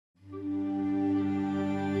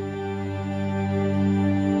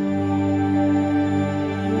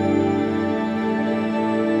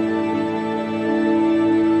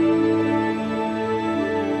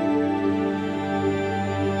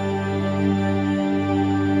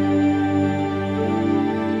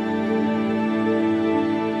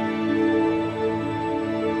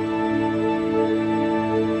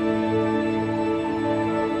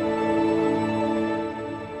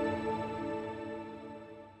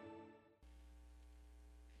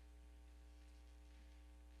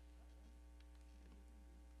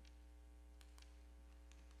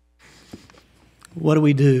What do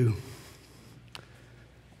we do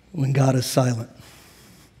when God is silent?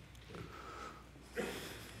 Do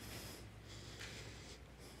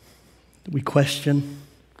we question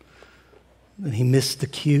that he missed the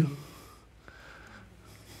cue?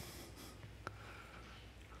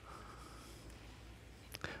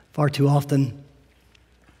 Far too often,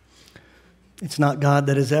 it's not God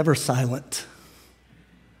that is ever silent.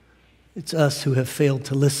 It's us who have failed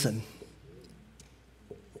to listen.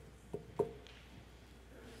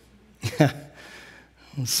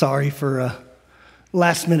 I'm sorry for a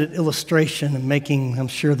last-minute illustration and making, I'm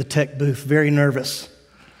sure, the tech booth very nervous.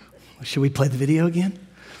 Should we play the video again?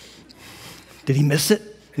 Did he miss it?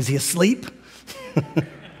 Is he asleep? And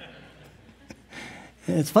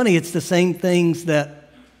it's funny, it's the same things that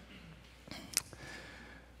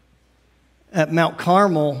at Mount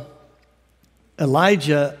Carmel,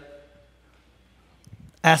 Elijah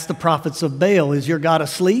asked the prophets of Baal, is your God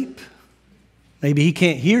asleep? Maybe he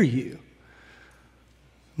can't hear you.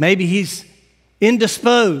 Maybe he's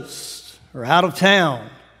indisposed or out of town.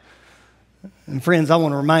 And friends, I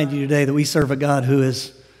want to remind you today that we serve a God who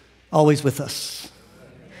is always with us,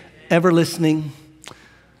 ever listening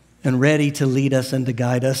and ready to lead us and to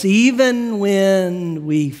guide us, even when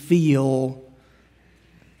we feel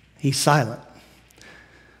he's silent.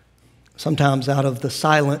 Sometimes out of the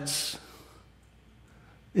silence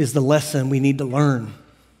is the lesson we need to learn.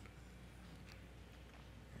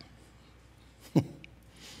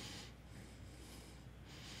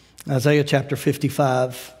 Isaiah chapter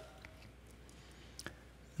 55,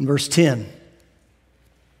 and verse 10,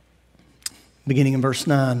 beginning in verse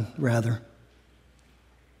 9, rather.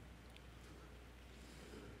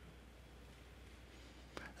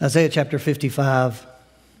 Isaiah chapter 55,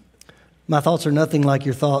 my thoughts are nothing like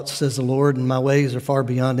your thoughts, says the Lord, and my ways are far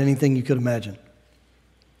beyond anything you could imagine.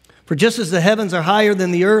 For just as the heavens are higher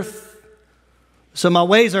than the earth, so my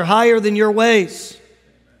ways are higher than your ways.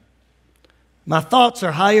 My thoughts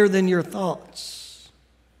are higher than your thoughts.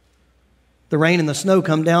 The rain and the snow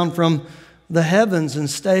come down from the heavens and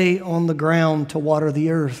stay on the ground to water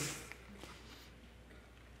the earth.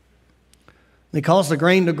 They cause the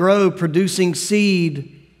grain to grow, producing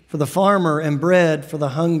seed for the farmer and bread for the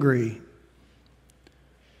hungry.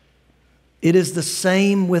 It is the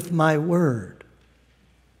same with my word.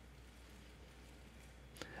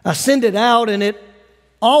 I send it out and it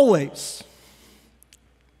always.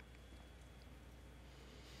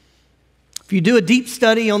 If you do a deep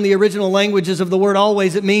study on the original languages of the word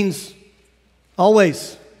always, it means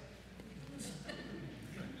always.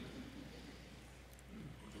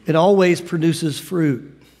 It always produces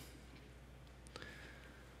fruit.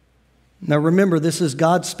 Now remember, this is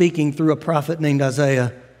God speaking through a prophet named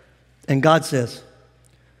Isaiah. And God says,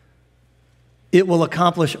 it will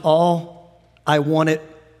accomplish all I want it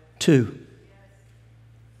to.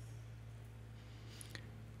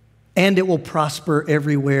 And it will prosper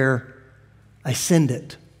everywhere I send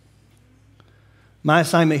it. My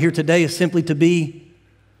assignment here today is simply to be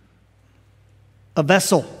a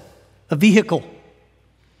vessel, a vehicle,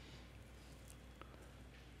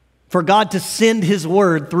 for God to send his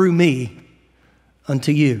word through me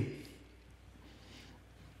unto you.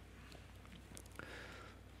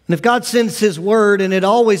 And if God sends his word and it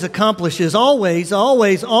always accomplishes, always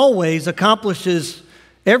accomplishes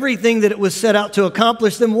everything that it was set out to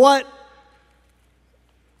accomplish, then what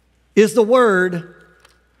is the word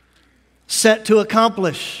set to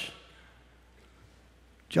accomplish?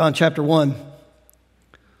 John chapter 1.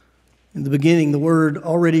 In the beginning, the Word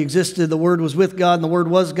already existed. The Word was with God, and the Word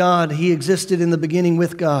was God. He existed in the beginning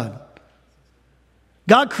with God.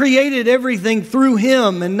 God created everything through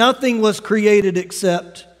him, and nothing was created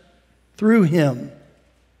except through him.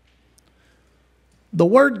 The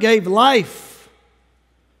Word gave life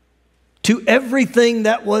to everything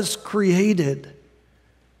that was created.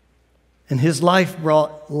 And his life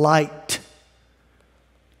brought light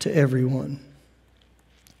to everyone.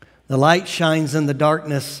 The light shines in the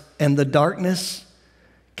darkness, and the darkness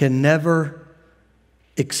can never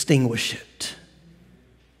extinguish it.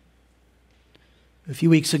 A few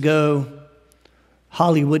weeks ago,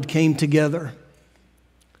 Hollywood came together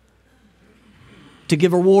to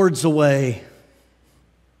give awards away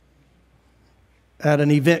at an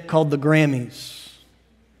event called the Grammys.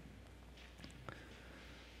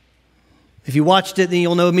 If you watched it, then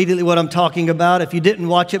you'll know immediately what I'm talking about. If you didn't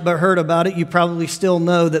watch it but heard about it, you probably still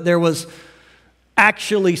know that there was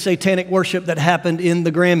actually satanic worship that happened in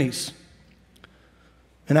the Grammys.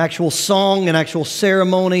 An actual song, an actual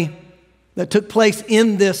ceremony that took place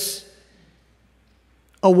in this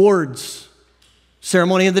awards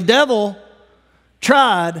ceremony. And the devil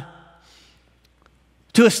tried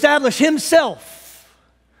to establish himself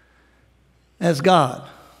as God.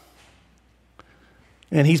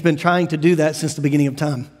 And he's been trying to do that since the beginning of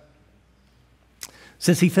time,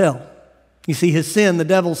 since he fell. You see, his sin, the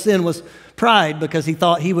devil's sin, was pride because he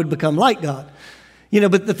thought he would become like God.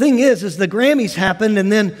 But the thing is the Grammys happened,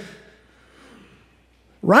 and then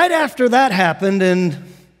right after that happened, and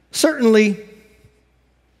certainly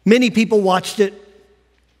many people watched it,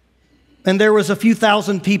 and there was a few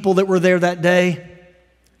thousand people that were there that day.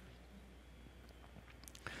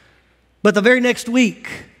 But the very next week,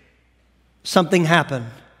 something happened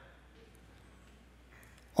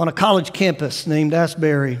on a college campus named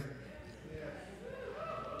Asbury.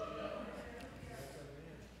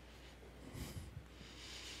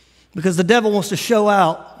 Because the devil wants to show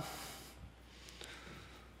out.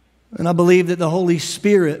 And I believe that the Holy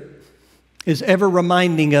Spirit is ever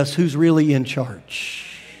reminding us who's really in charge.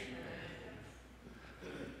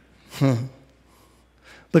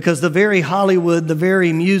 Because the very Hollywood, the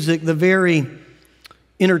very music, the very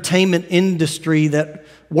entertainment industry that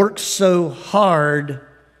works so hard,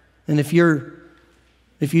 and if you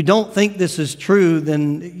don't think this is true,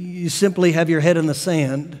 then you simply have your head in the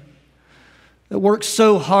sand. It works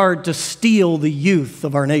so hard to steal the youth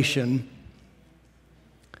of our nation.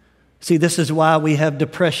 See, this is why we have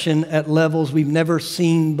depression at levels we've never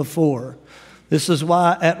seen before. This is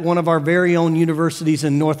why at one of our very own universities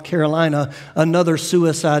in North Carolina, another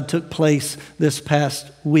suicide took place this past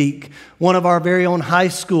week. One of our very own high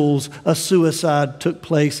schools, a suicide took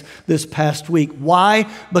place this past week. Why?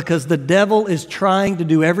 Because the devil is trying to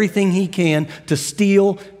do everything he can to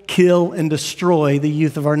steal, kill, and destroy the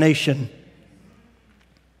youth of our nation.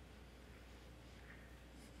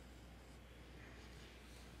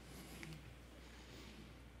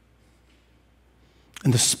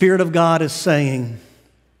 And the Spirit of God is saying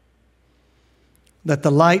that the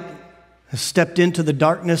light has stepped into the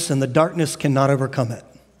darkness and the darkness cannot overcome it.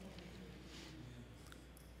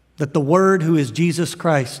 That the Word, who is Jesus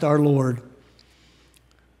Christ, our Lord,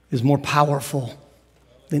 is more powerful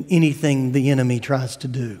than anything the enemy tries to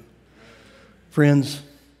do. Friends,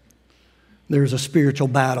 there's a spiritual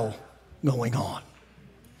battle going on.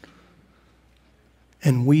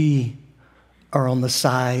 And we are on the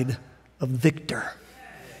side of victor.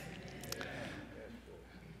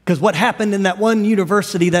 Because what happened in that one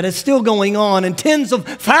university that is still going on, and tens of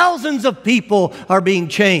thousands of people are being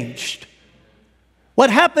changed. What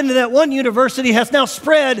happened in that one university has now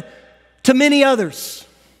spread to many others.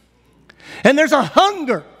 And there's a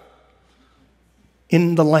hunger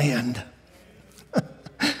in the land.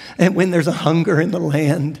 And when there's a hunger in the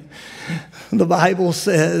land, the Bible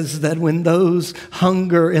says that when those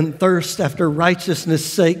hunger and thirst after righteousness'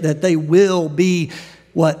 sake, that they will be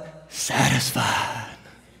what? Satisfied.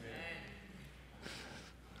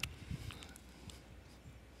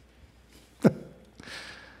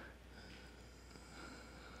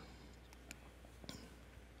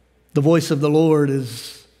 The voice of the Lord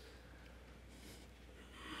is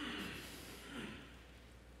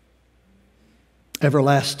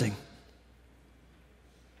everlasting.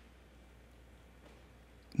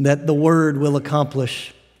 That the Word will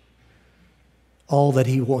accomplish all that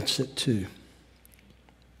He wants it to.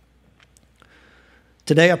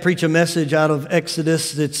 Today I preach a message out of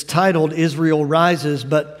Exodus. It's titled Israel Rises,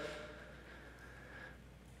 but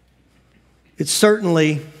it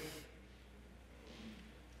certainly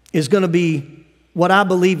is going to be what I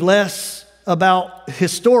believe less about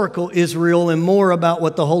historical Israel and more about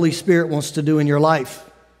what the Holy Spirit wants to do in your life.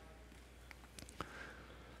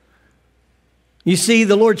 You see,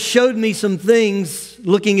 the Lord showed me some things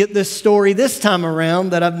looking at this story this time around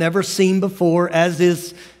that I've never seen before, as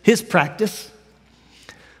is His practice.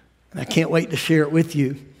 And I can't wait to share it with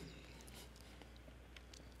you.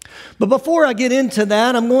 But before I get into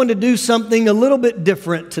that, I'm going to do something a little bit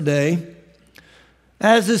different today.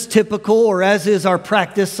 As is typical, or as is our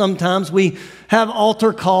practice, sometimes we have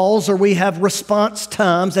altar calls or we have response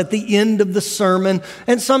times at the end of the sermon,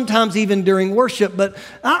 and sometimes even during worship. But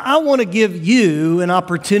I want to give you an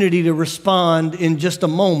opportunity to respond in just a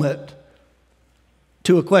moment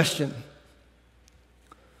to a question.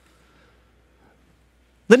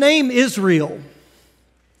 The name Israel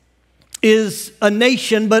is a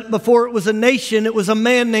nation, but before it was a nation, it was a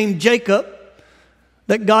man named Jacob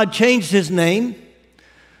that God changed his name.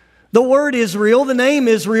 The word Israel, the name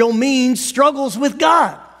Israel, means struggles with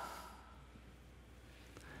God.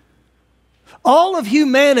 All of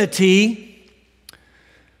humanity,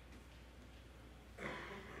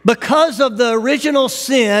 because of the original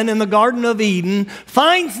sin in the Garden of Eden,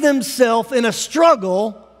 finds themselves in a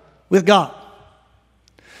struggle with God.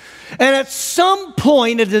 And at some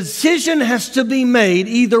point, a decision has to be made.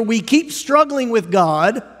 Either we keep struggling with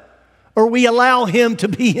God, or we allow him to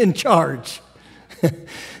be in charge.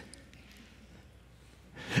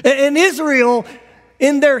 And Israel,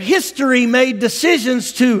 in their history, made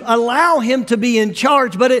decisions to allow him to be in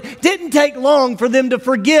charge, but it didn't take long for them to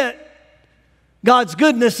forget God's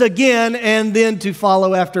goodness again and then to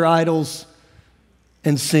follow after idols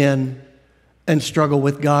and sin and struggle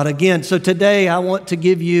with God again. So today I want to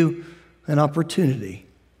give you an opportunity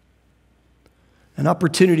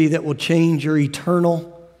that will change your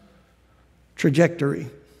eternal trajectory.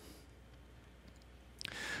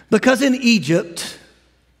 Because in Egypt,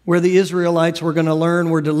 where the Israelites were going to learn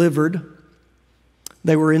were delivered,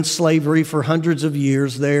 they were in slavery for hundreds of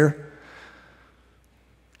years there.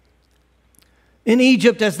 In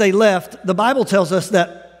Egypt, as they left, the Bible tells us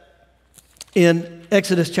that in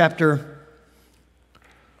Exodus chapter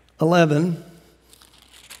 11,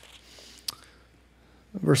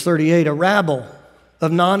 verse 38, a rabble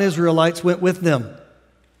of non-Israelites went with them.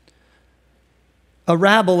 A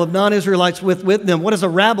rabble of non-Israelites with them. What is a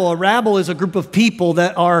rabble? A rabble is a group of people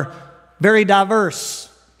that are very diverse.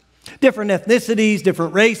 Different ethnicities,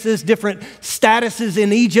 different races, different statuses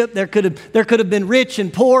in Egypt. There could have been rich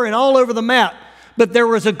and poor and all over the map. But there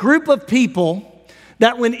was a group of people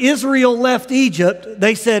that when Israel left Egypt,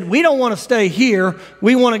 they said, we don't want to stay here.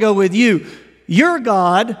 We want to go with you. Your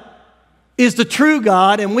God is the true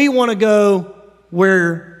God, and we want to go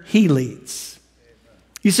where he leads.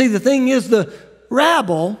 You see, the thing is, the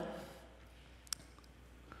rabble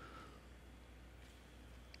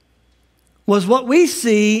was what we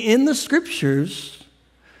see in the scriptures,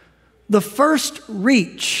 the first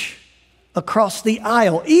reach across the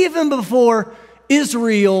aisle, even before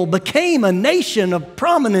Israel became a nation of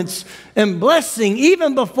prominence and blessing,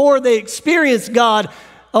 even before they experienced God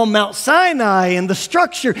on Mount Sinai and the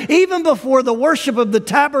structure, even before the worship of the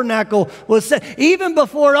tabernacle was set, even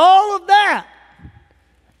before all of that,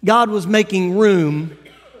 God was making room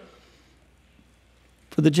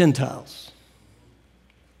for the Gentiles,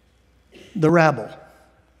 the rabble.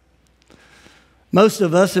 Most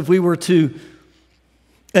of us, if we were to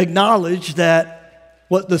acknowledge that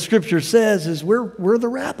what the scripture says is we're the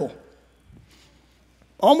rabble.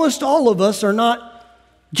 Almost all of us are not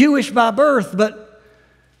Jewish by birth, but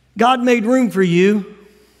God made room for you.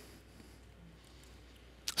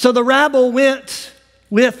 So the rabble went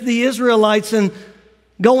with the Israelites, and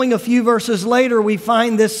going a few verses later, we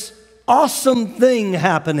find this awesome thing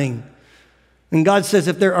happening. And God says,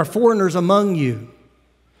 if there are foreigners among you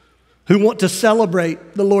who want to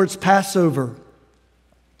celebrate the Lord's Passover,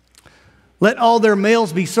 let all their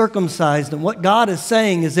males be circumcised. And what God is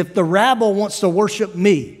saying is, if the rabble wants to worship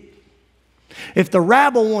me, if the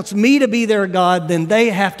rabble wants me to be their God, then they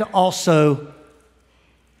have to also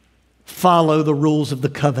follow the rules of the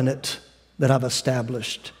covenant that I've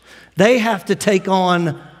established. They have to take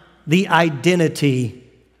on the identity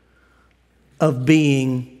of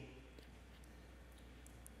being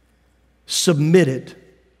submitted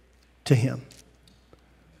to him.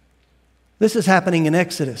 This is happening in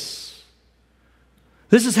Exodus.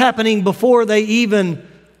 This is happening before they even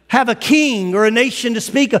have a king or a nation to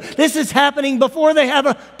speak of. This is happening before they have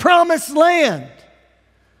a promised land.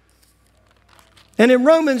 And in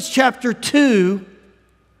Romans chapter 2,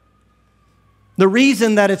 the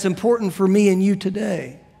reason that it's important for me and you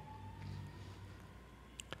today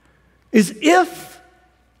is if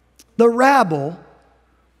the rabble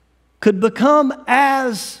could become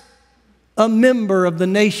as a member of the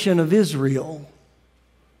nation of Israel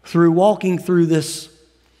through walking through this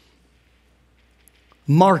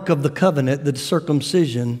mark of the covenant, the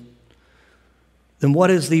circumcision, then what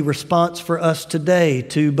is the response for us today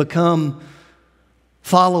to become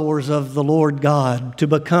followers of the Lord God, to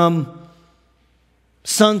become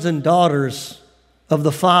sons and daughters of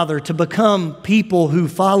the Father, to become people who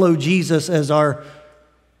follow Jesus as our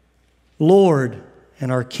Lord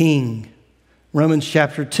and our King? Romans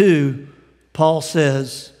chapter 2, Paul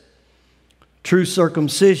says, true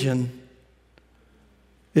circumcision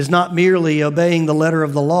is not merely obeying the letter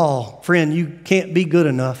of the law. Friend, you can't be good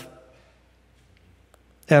enough,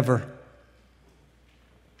 ever.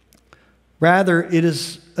 Rather, it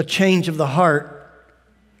is a change of the heart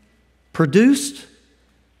produced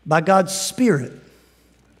by God's Spirit.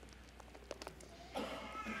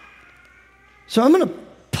 So I'm going to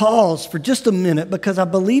pause for just a minute because I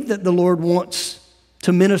believe that the Lord wants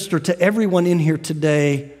to minister to everyone in here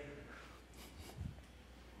today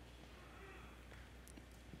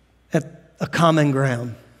at a common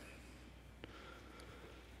ground.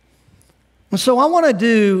 And so what I want to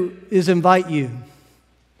do is invite you.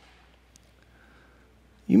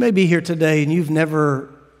 You may be here today and you've never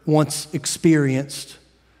once experienced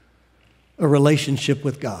a relationship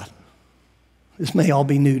with God. This may all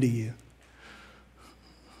be new to you.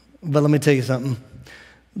 But let me tell you something.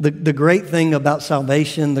 The great thing about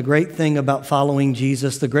salvation, the great thing about following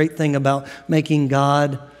Jesus, the great thing about making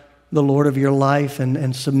God the Lord of your life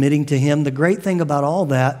and submitting to Him, the great thing about all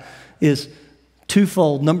that is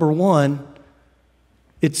twofold. Number one,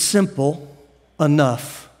 it's simple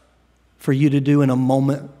enough for you to do in a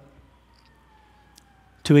moment.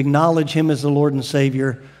 To acknowledge Him as the Lord and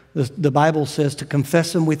Savior. The Bible says to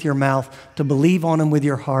confess Him with your mouth, to believe on Him with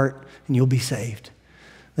your heart, and you'll be saved.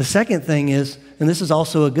 The second thing is, and this is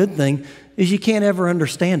also a good thing, is you can't ever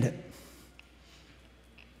understand it.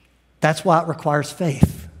 That's why it requires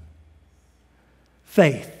faith.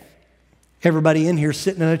 Faith. Everybody in here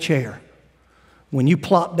sitting in a chair. When you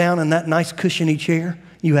plopped down in that nice cushiony chair,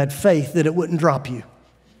 you had faith that it wouldn't drop you.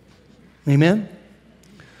 Amen?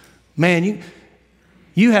 Man,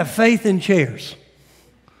 you have faith in chairs.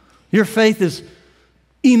 Your faith is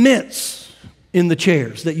immense in the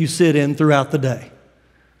chairs that you sit in throughout the day.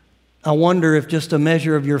 I wonder if just a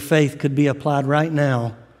measure of your faith could be applied right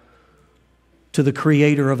now to the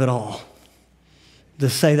Creator of it all. To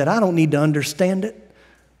say that I don't need to understand it,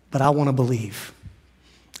 but I want to believe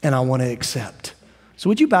and I want to accept. So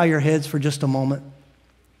would you bow your heads for just a moment?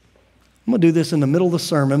 I'm going to do this in the middle of the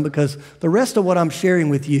sermon because the rest of what I'm sharing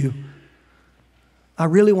with you, I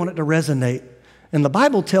really want it to resonate. And the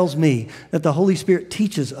Bible tells me that the Holy Spirit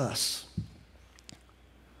teaches us.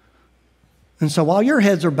 And so while your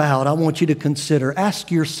heads are bowed, I want you to consider,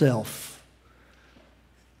 ask yourself,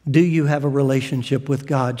 do you have a relationship with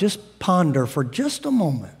God? Just ponder for just a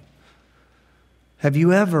moment. Have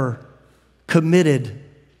you ever committed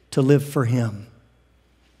to live for Him?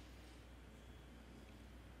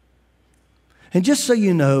 And just so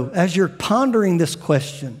you know, as you're pondering this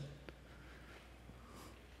question,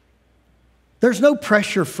 there's no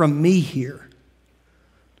pressure from me here.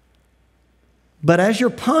 But as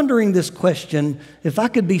you're pondering this question, if I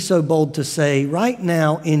could be so bold to say, right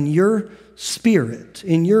now in your spirit,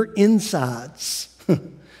 in your insides,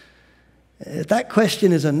 if that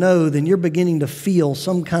question is a no, then you're beginning to feel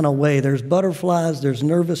some kind of way. There's butterflies, there's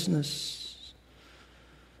nervousness.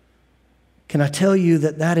 Can I tell you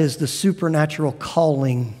that that is the supernatural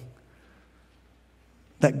calling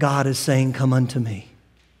that God is saying, come unto me.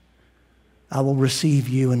 I will receive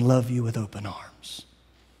you and love you with open arms.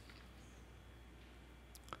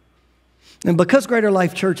 And because Greater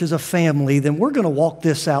Life Church is a family, then we're going to walk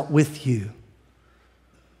this out with you.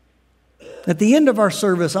 At the end of our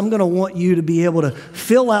service, I'm going to want you to be able to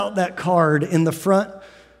fill out that card in the front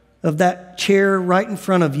of that chair right in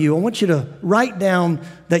front of you. I want you to write down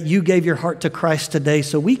that you gave your heart to Christ today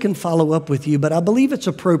so we can follow up with you. But I believe it's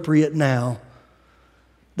appropriate now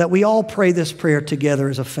that we all pray this prayer together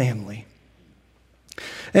as a family.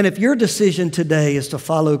 And if your decision today is to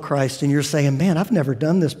follow Christ and you're saying, man, I've never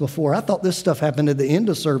done this before. I thought this stuff happened at the end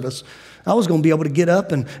of service. I was going to be able to get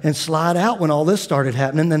up and slide out when all this started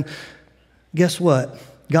happening. Then guess what?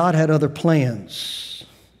 God had other plans.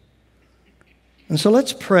 And so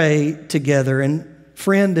let's pray together. And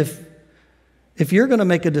friend, if you're going to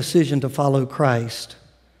make a decision to follow Christ,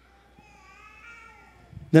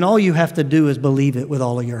 then all you have to do is believe it with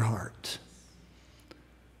all of your heart.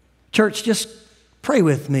 Church, just pray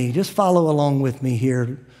with me. Just follow along with me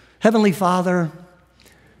here. Heavenly Father,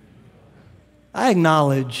 I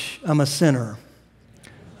acknowledge I'm a sinner.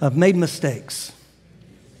 I've made mistakes,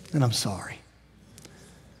 and I'm sorry.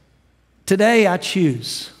 Today I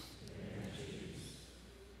choose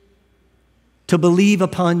to believe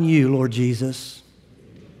upon you, Lord Jesus.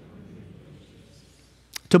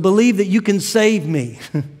 To believe that you can save me.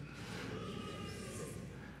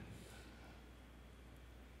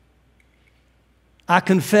 I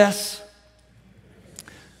confess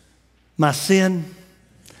my sin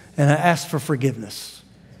and I ask for forgiveness.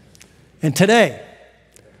 And today,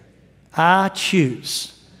 I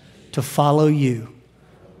choose to follow you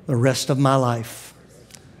the rest of my life.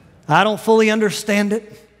 I don't fully understand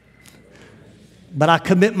it, but I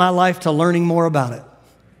commit my life to learning more about it.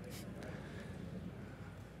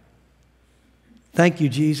 Thank you,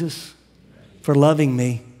 Jesus, for loving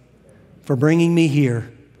me, for bringing me here,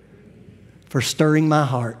 for stirring my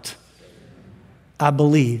heart. I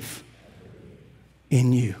believe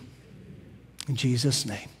in you. In Jesus'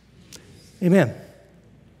 name, amen.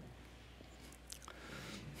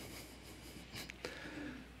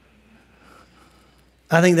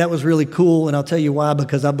 I think that was really cool, and I'll tell you why,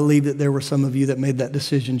 because I believe that there were some of you that made that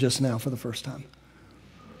decision just now for the first time.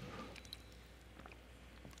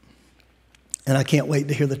 And I can't wait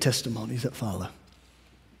to hear the testimonies that follow.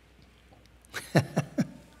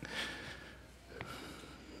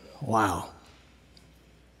 Wow.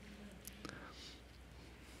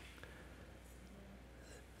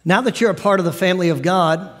 Now that you're a part of the family of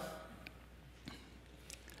God,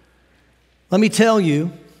 let me tell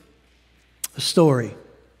you a story.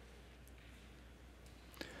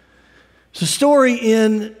 It's a story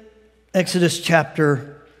in Exodus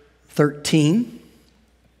chapter 13.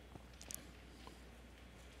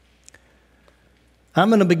 I'm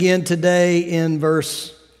going to begin today in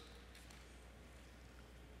verse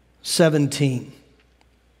 17.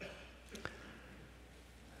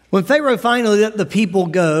 When Pharaoh finally let the people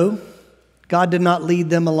go, God did not lead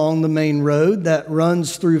them along the main road that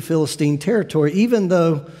runs through Philistine territory, even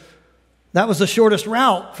though that was the shortest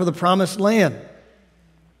route for the promised land.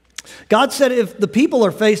 God said if the people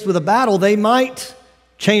are faced with a battle, they might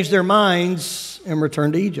change their minds and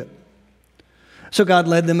return to Egypt. So God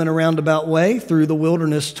led them in a roundabout way through the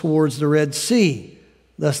wilderness towards the Red Sea.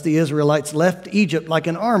 Thus the Israelites left Egypt like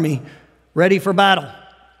an army ready for battle.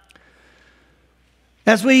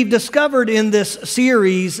 As we've discovered in this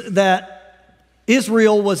series that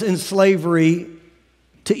Israel was in slavery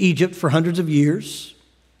to Egypt for hundreds of years,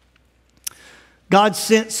 God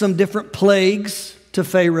sent some different plagues to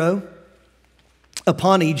Pharaoh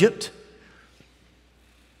upon Egypt,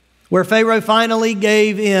 where Pharaoh finally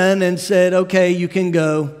gave in and said, okay, you can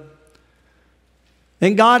go.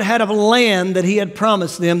 And God had a land that he had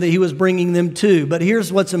promised them that he was bringing them to. But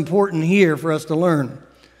here's what's important here for us to learn,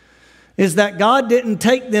 is that God didn't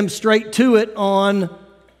take them straight to it on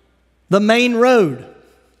the main road.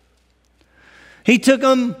 He took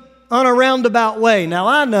them on a roundabout way. Now,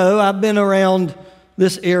 I know I've been around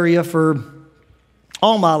this area for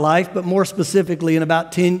all my life, but more specifically in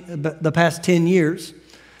about the past 10 years.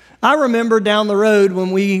 I remember down the road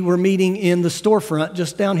when we were meeting in the storefront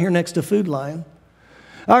just down here next to Food Lion.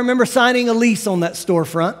 I remember signing a lease on that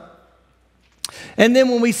storefront. And then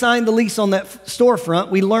when we signed the lease on that storefront,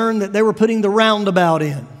 we learned that they were putting the roundabout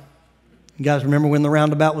in. You guys remember when the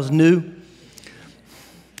roundabout was new?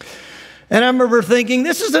 And I remember thinking,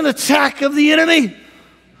 this is an attack of the enemy.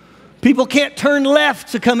 People can't turn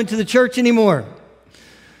left to come into the church anymore.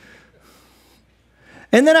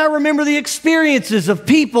 And then I remember the experiences of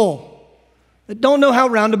people that don't know how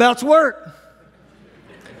roundabouts work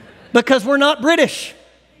because we're not British.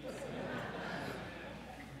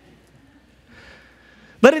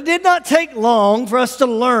 But it did not take long for us to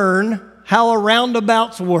learn how a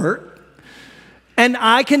roundabouts work. And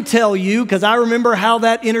I can tell you, because I remember how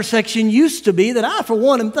that intersection used to be, that I, for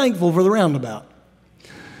one, am thankful for the roundabout.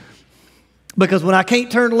 Because when I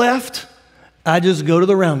can't turn left, I just go to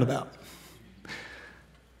the roundabout.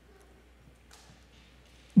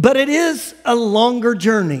 But it is a longer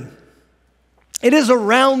journey. It is a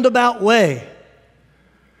roundabout way.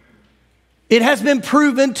 It has been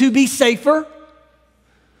proven to be safer.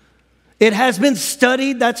 It has been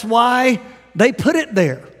studied. That's why they put it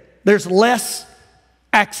there. There's less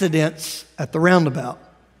accidents at the roundabout.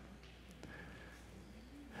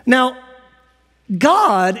 Now,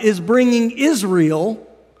 God is bringing Israel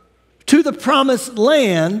to the promised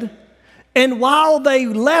land, and while they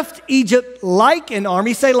left Egypt like an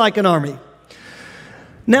army, say like an army.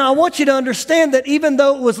 Now, I want you to understand that even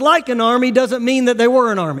though it was like an army, doesn't mean that they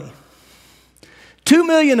were an army. 2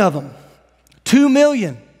 million of them. 2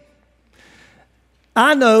 million.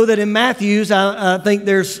 I know that in Matthews, I think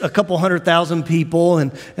there's a couple 100,000 people,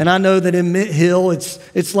 and I know that in Mid-Hill,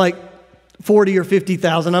 it's like 40 or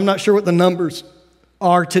 50,000. I'm not sure what the numbers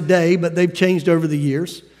are today, but they've changed over the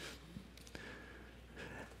years.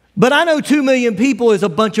 But I know 2 million people is a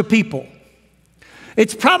bunch of people.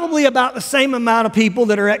 It's probably about the same amount of people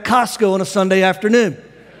that are at Costco on a Sunday afternoon.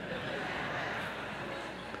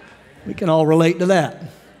 We can all relate to that.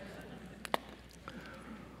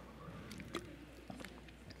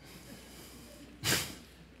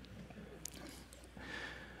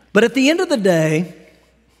 But at the end of the day,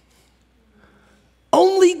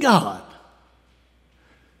 only God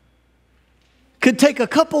could take a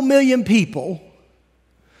couple million people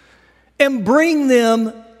and bring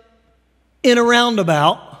them in a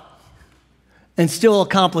roundabout and still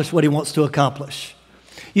accomplish what he wants to accomplish.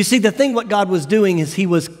 You see, the thing what God was doing is he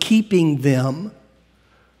was keeping them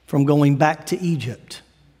from going back to Egypt.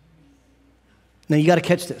 Now you got to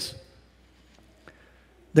catch this.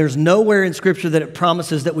 There's nowhere in Scripture that it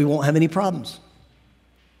promises that we won't have any problems.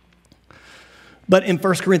 But in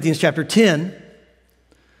 1 Corinthians chapter 10,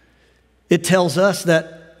 it tells us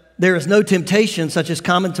that there is no temptation such as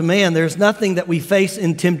common to man. There's nothing that we face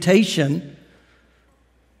in temptation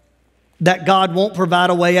that God won't provide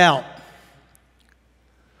a way out.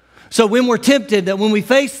 So when we're tempted, that when we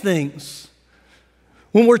face things,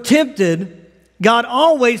 when we're tempted, God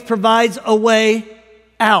always provides a way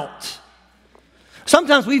out.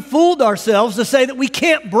 Sometimes we fooled ourselves to say that we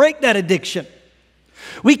can't break that addiction.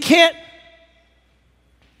 We can't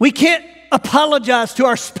apologize to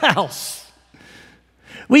our spouse.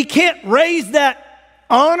 We can't raise that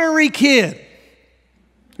ornery kid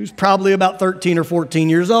who's probably about 13 or 14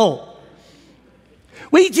 years old.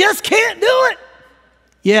 We just can't do it.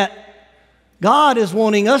 Yet, God is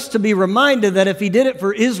wanting us to be reminded that if He did it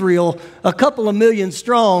for Israel, a couple of million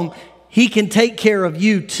strong, He can take care of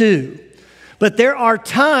you too. But there are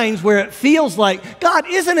times where it feels like, God,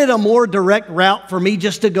 isn't it a more direct route for me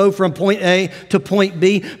just to go from point A to point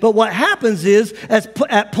B? But what happens is,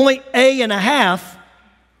 at point A and a half,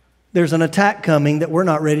 there's an attack coming that we're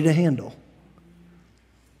not ready to handle.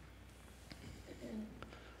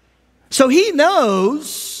 So He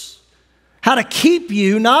knows how to keep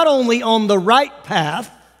you not only on the right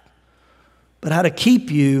path, but how to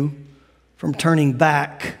keep you from turning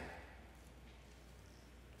back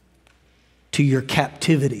to your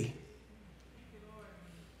captivity.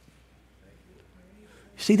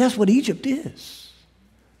 See, that's what Egypt is.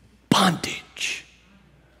 Bondage.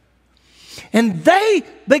 And they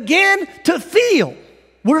began to feel,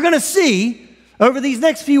 we're going to see over these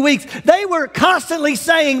next few weeks, they were constantly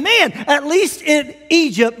saying, man, at least in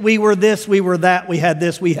Egypt we were this, we were that, we had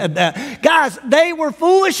this, we had that. Guys, they were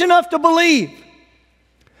foolish enough to believe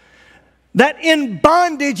that in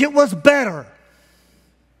bondage it was better.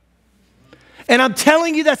 And I'm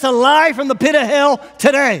telling you, that's a lie from the pit of hell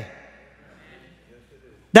today.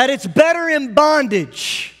 That it's better in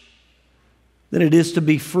bondage than it is to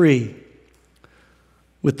be free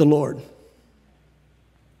with the Lord.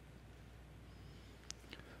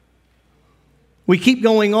 We keep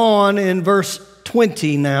going on in verse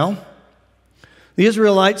 20 now. The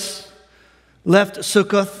Israelites left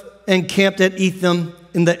Succoth and camped at Etham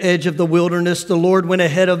in the edge of the wilderness. The Lord went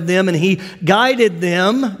ahead of them, and He guided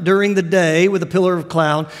them during the day with a pillar of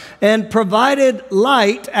cloud and provided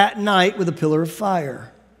light at night with a pillar of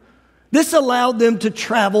fire. This allowed them to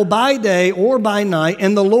travel by day or by night,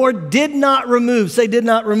 and the Lord did not remove, say did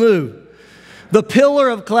not remove, the pillar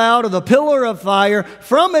of cloud or the pillar of fire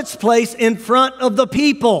from its place in front of the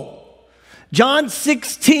people. John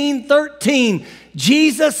 16:13,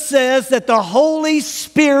 Jesus says that the Holy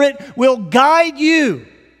Spirit will guide you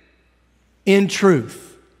in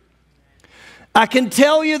truth. I can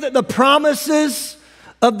tell you that the promises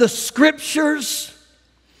of the Scriptures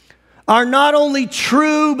are not only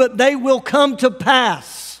true, but they will come to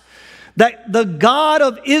pass. That the God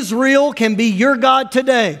of Israel can be your God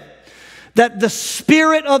today. That the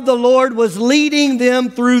Spirit of the Lord was leading them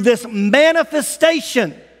through this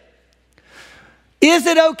manifestation. Is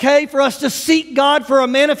it okay for us to seek God for a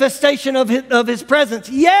manifestation of His presence?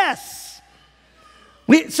 Yes.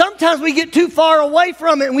 Sometimes we get too far away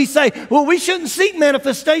from it and we say, well, we shouldn't seek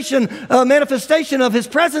manifestation of His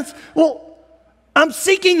presence. Well, I'm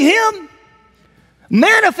seeking Him.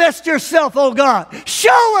 Manifest yourself, oh God.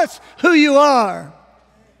 Show us who you are.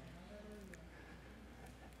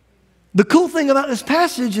 The cool thing about this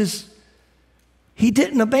passage is He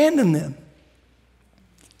didn't abandon them.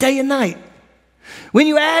 Day and night. When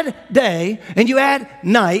you add day and you add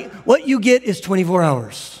night, what you get is 24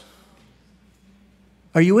 hours.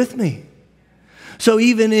 Are you with me? So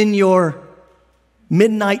even in your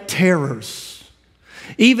midnight terrors,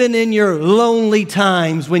 even in your lonely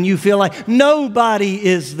times when you feel like nobody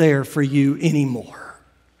is there for you anymore,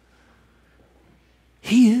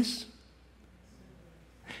 He is.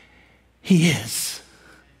 He is.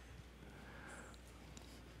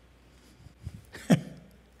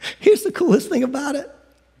 Here's the coolest thing about it.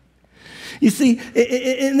 You see,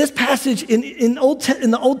 in this passage, in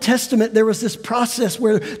the Old Testament, there was this process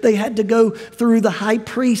where they had to go through the high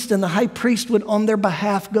priest, and the high priest would, on their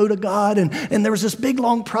behalf, go to God. And there was this big,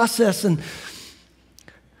 long process, and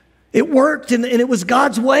it worked, and it was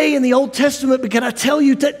God's way in the Old Testament. But can I tell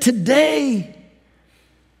you that today,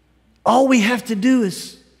 all we have to do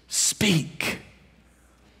is speak,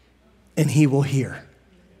 and He will hear.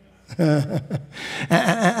 And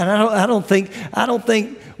I don't think,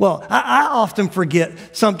 well, I often forget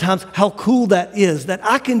sometimes how cool that is, that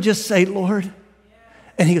I can just say, Lord,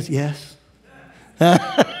 and He goes, yes.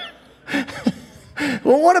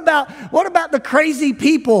 Well, what about the crazy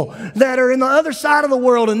people that are in the other side of the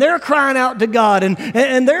world and they're crying out to God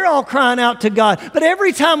and they're all crying out to God. But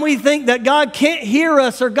every time we think that God can't hear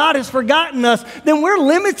us or God has forgotten us, then we're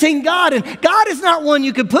limiting God. And God is not one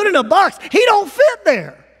you can put in a box. He don't fit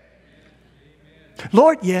there.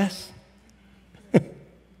 Lord, yes.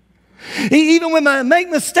 Even when I make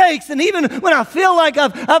mistakes and even when I feel like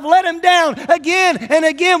I've let Him down again and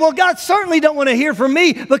again, well, God certainly don't want to hear from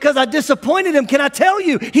me because I disappointed Him. Can I tell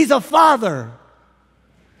you, He's a Father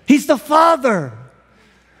He's the Father.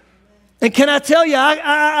 And can I tell you,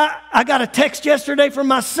 I got a text yesterday from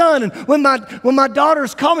my son, and when my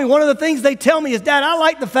daughters call me, one of the things they tell me is, Dad, I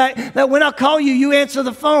like the fact that when I call you, you answer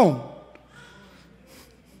the phone.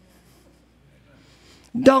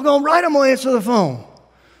 Doggone right, I'm going to answer the phone.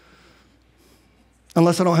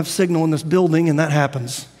 Unless I don't have signal in this building, and that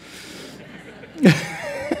happens.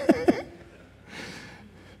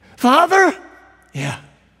 Father? Yeah.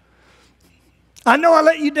 I know I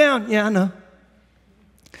let you down. Yeah, I know.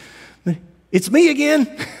 It's me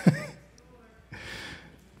again.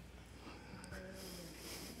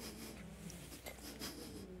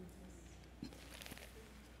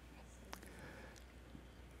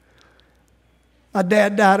 My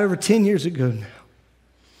dad died over 10 years ago now.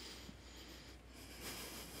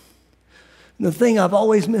 And the thing I've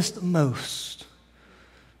always missed the most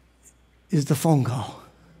is the phone call.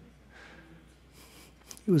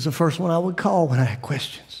 He was the first one I would call when I had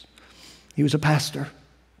questions. He was a pastor.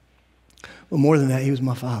 But more than that, he was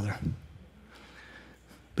my father.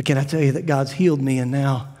 But can I tell you that God's healed me, and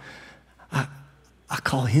now I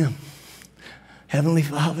call him Heavenly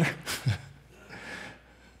Father.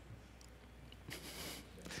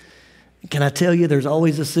 Can I tell you there's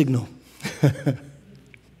always a signal? I'm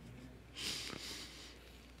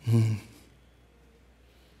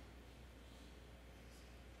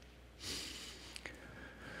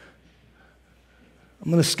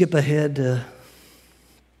going to skip ahead to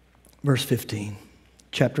verse 15.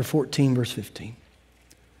 Chapter 14, verse 15.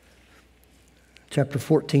 Chapter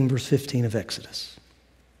 14, verse 15 of Exodus.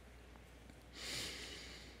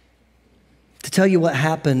 To tell you what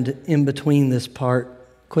happened in between this part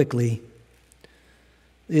quickly,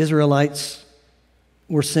 the Israelites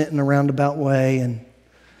were sent in a roundabout way, and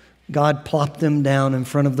God plopped them down in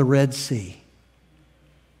front of the Red Sea.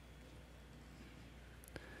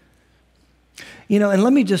 You know, and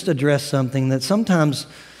let me just address something that sometimes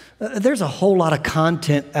there's a whole lot of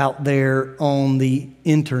content out there on the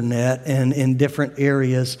internet and in different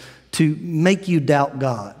areas to make you doubt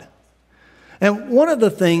God. And one of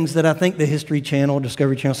the things that I think the History Channel,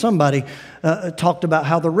 Discovery Channel, somebody talked about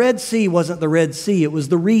how the Red Sea wasn't the Red Sea, it was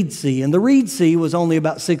the Reed Sea. And the Reed Sea was only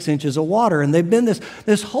about 6 inches of water. And they've been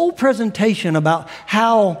this whole presentation about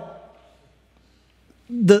how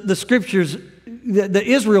the scriptures, that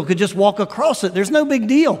Israel could just walk across it. There's no big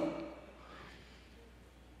deal.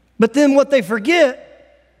 But then what they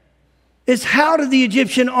forget is, how did the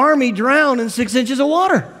Egyptian army drown in 6 inches of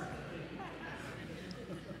water?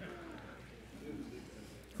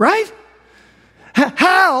 Right?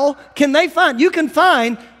 How can they find? You can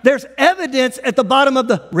find, there's evidence at the bottom of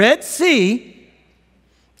the Red Sea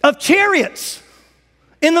of chariots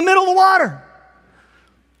in the middle of the water.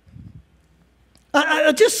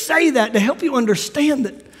 I just say that to help you understand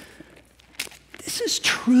that this is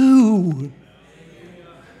true.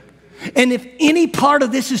 And if any part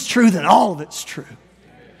of this is true, then all of it's true.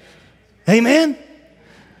 Amen?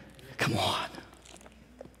 Come on.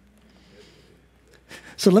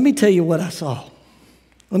 So let me tell you what I saw.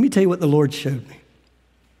 Let me tell you what the Lord showed me.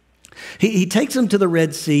 He takes them to the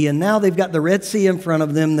Red Sea, and now they've got the Red Sea in front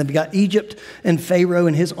of them. They've got Egypt and Pharaoh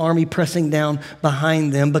and his army pressing down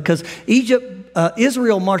behind them, because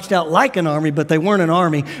Israel marched out like an army, but they weren't an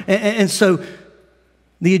army. And so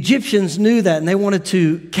the Egyptians knew that, and they wanted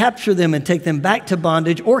to capture them and take them back to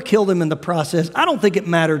bondage or kill them in the process. I don't think it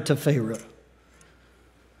mattered to Pharaoh.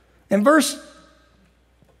 In verse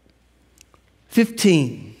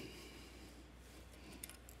 15.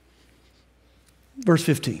 Verse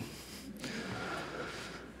 15.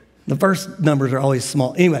 The verse numbers are always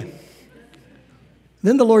small. Anyway.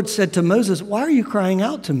 Then the Lord said to Moses, "Why are you crying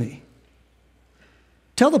out to me?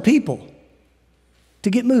 Tell the people to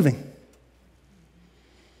get moving.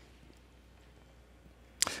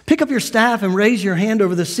 Pick up your staff and raise your hand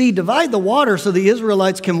over the sea. Divide the water so the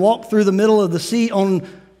Israelites can walk through the middle of the sea on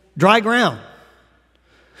dry ground.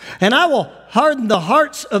 And I will harden the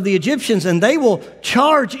hearts of the Egyptians, and they will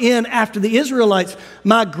charge in after the Israelites.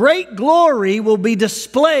 My great glory will be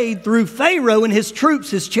displayed through Pharaoh and his troops,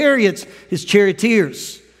 his chariots, his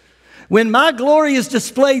charioteers. When my glory is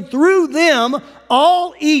displayed through them,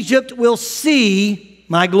 all Egypt will see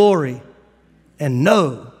my glory and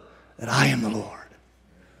know that I am the Lord."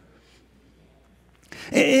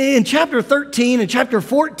 In chapter 13 and chapter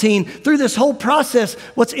 14, through this whole process,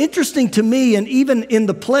 what's interesting to me, and even in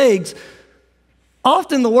the plagues,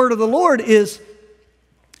 often the word of the Lord is,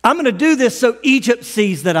 I'm going to do this so Egypt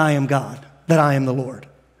sees that I am God, that I am the Lord.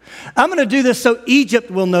 I'm going to do this so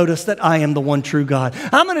Egypt will notice that I am the one true God.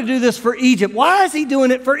 I'm going to do this for Egypt. Why is he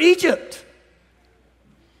doing it for Egypt?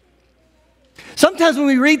 Sometimes when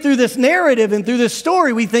we read through this narrative and through this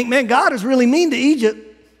story, we think, man, God is really mean to Egypt.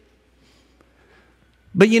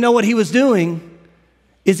 But you know what he was doing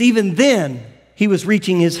is even then he was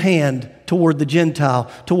reaching his hand toward the Gentile,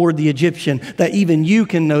 toward the Egyptian, that even you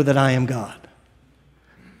can know that I am God.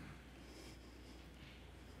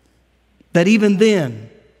 That even then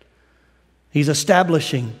he's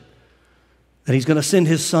establishing that he's going to send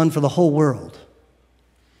his son for the whole world.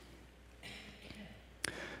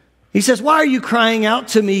 He says, why are you crying out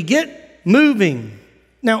to me? Get moving.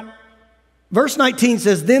 Now, verse 19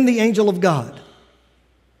 says, then the angel of God,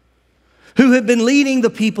 who had been leading the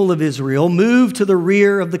people of Israel, moved to the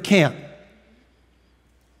rear of the camp.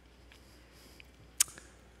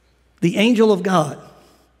 The angel of God.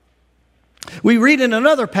 We read in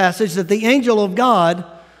another passage that the angel of God,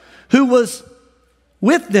 who was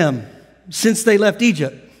with them since they left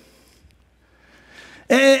Egypt.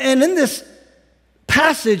 And in this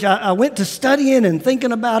passage, I went to studying and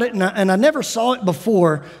thinking about it, and I never saw it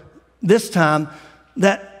before this time,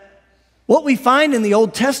 that what we find in the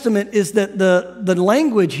Old Testament is that the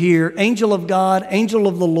language here, angel of God, angel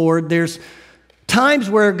of the Lord, there's times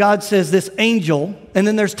where God says this angel, and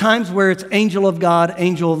then there's times where it's angel of God,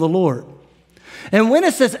 angel of the Lord. And when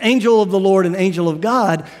it says angel of the Lord and angel of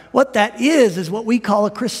God, what that is what we call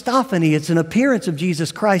a Christophany. It's an appearance of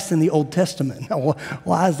Jesus Christ in the Old Testament. Now,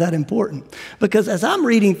 why is that important? Because as I'm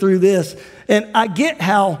reading through this, and I get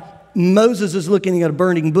how Moses is looking at a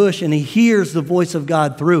burning bush and he hears the voice of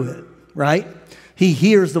God through it, right? He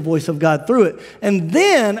hears the voice of God through it. And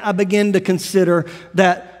then I begin to consider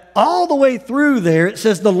that all the way through there, it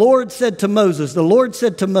says the Lord said to Moses, the Lord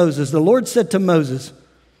said to Moses, the Lord said to Moses.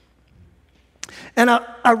 And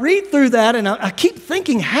I read through that and I keep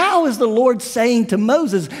thinking, how is the Lord saying to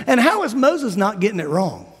Moses? And how is Moses not getting it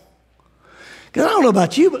wrong? Because I don't know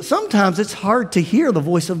about you, but sometimes it's hard to hear the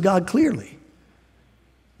voice of God clearly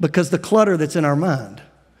because the clutter that's in our mind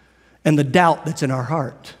and the doubt that's in our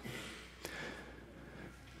heart.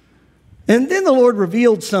 And then the Lord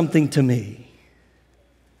revealed something to me.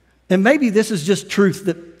 And maybe this is just truth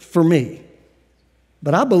that for me,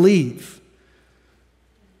 but I believe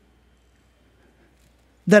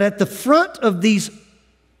that at the front of these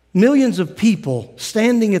millions of people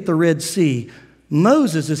standing at the Red Sea,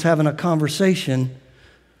 Moses is having a conversation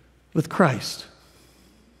with Christ,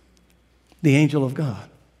 the angel of God.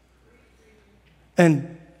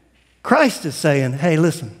 And Christ is saying, hey,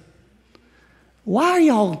 listen, why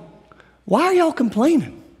are y'all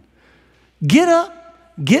complaining? Get up,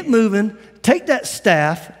 get moving, take that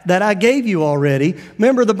staff that I gave you already.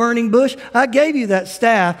 Remember the burning bush? I gave you that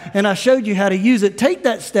staff and I showed you how to use it. Take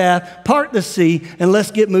that staff, part the sea, and let's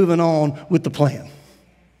get moving on with the plan.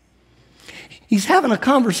 He's having a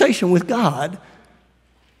conversation with God.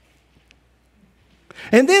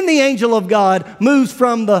 And then the angel of God moves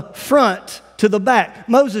from the front to the back.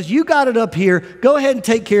 Moses, you got it up here. Go ahead and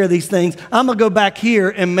take care of these things. I'm going to go back here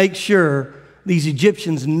and make sure these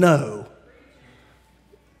Egyptians know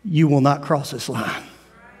you will not cross this line.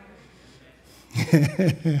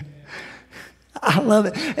 I love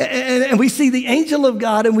it. And we see the angel of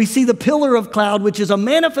God and we see the pillar of cloud, which is a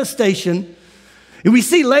manifestation. And we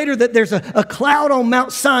see later that there's a cloud on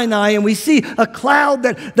Mount Sinai, and we see a cloud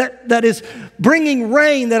that is bringing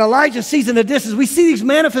rain that Elijah sees in the distance. We see these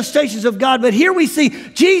manifestations of God, but here we see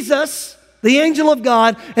Jesus, the angel of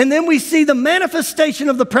God, and then we see the manifestation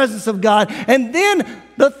of the presence of God. And then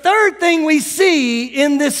the third thing we see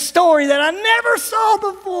in this story that I never saw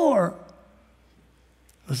before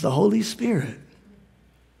was the Holy Spirit.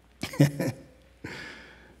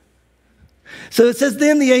 So it says,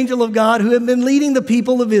 then the angel of God, who had been leading the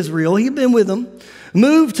people of Israel, he'd been with them,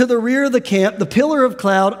 moved to the rear of the camp. The pillar of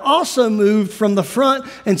cloud also moved from the front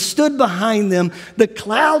and stood behind them. The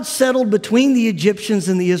cloud settled between the Egyptians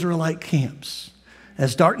and the Israelite camps.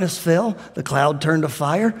 As darkness fell, the cloud turned to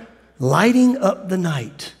fire, lighting up the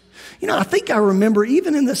night. You know, I think I remember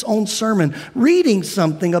even in this own sermon reading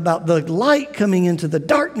something about the light coming into the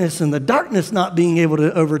darkness and the darkness not being able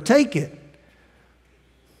to overtake it.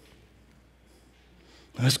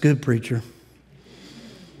 That's good, preacher.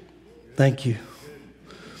 Thank you.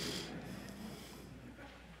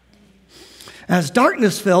 As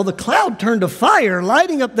darkness fell, the cloud turned to fire,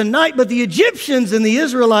 lighting up the night, but the Egyptians and the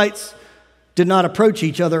Israelites did not approach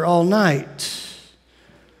each other all night.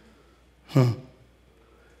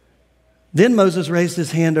 Then Moses raised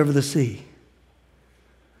his hand over the sea,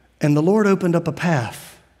 and the Lord opened up a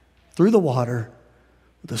path through the water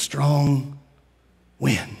with a strong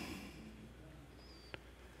wind.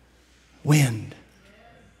 Wind.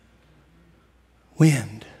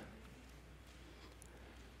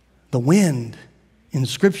 The wind in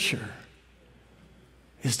Scripture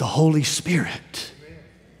is the Holy Spirit.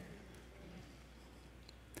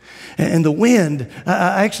 And the wind,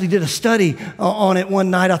 I actually did a study on it one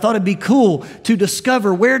night. I thought it'd be cool to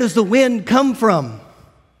discover, where does the wind come from?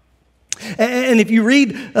 And if you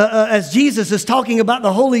read, as Jesus is talking about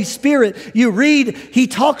the Holy Spirit, you read, he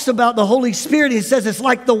talks about the Holy Spirit. He says it's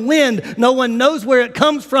like the wind. No one knows where it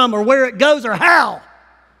comes from or where it goes or how.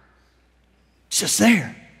 It's just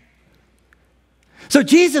there. So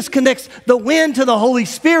Jesus connects the wind to the Holy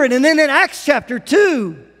Spirit. And then in Acts chapter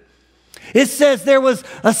 2, it says there was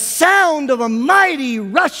a sound of a mighty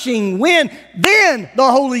rushing wind. Then the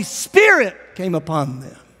Holy Spirit came upon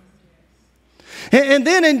them. And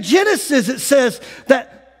then in Genesis, it says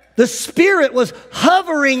that the Spirit was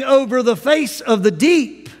hovering over the face of the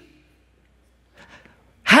deep.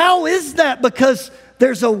 How is that? Because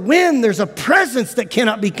there's a wind, there's a presence that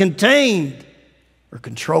cannot be contained or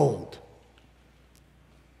controlled.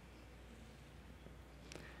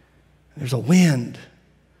 There's a wind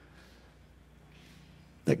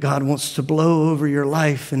that God wants to blow over your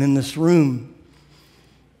life and in this room.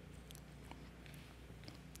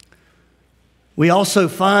 We also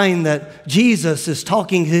find that Jesus is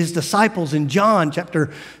talking to his disciples in John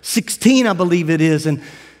chapter 16, I believe it is. And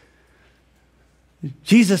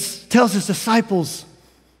Jesus tells his disciples,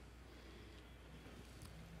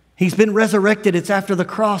 he's been resurrected. It's after the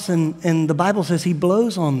cross. And the Bible says he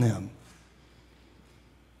blows on them.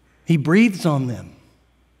 He breathes on them.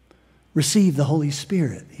 Receive the Holy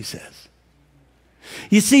Spirit, he says.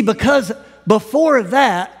 You see, because before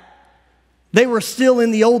that, they were still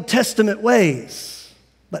in the Old Testament ways.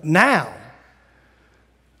 But now,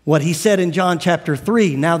 what he said in John chapter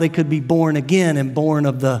 3, now they could be born again and born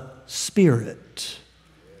of the Spirit.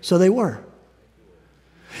 So they were.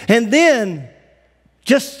 And then,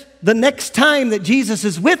 just the next time that Jesus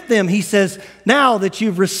is with them, he says, now that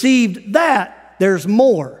you've received that, there's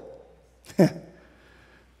more.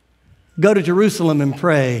 Go to Jerusalem and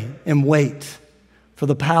pray and wait for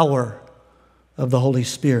the power of the Holy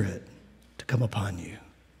Spirit to come upon you.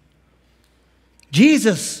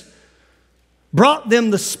 Jesus brought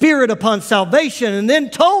them the Spirit upon salvation and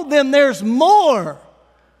then told them there's more.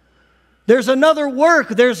 There's another work.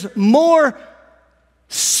 There's more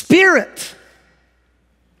Spirit.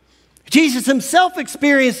 Jesus himself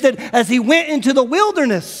experienced it as he went into the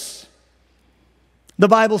wilderness. The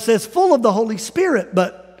Bible says full of the Holy Spirit,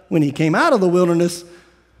 but when he came out of the wilderness,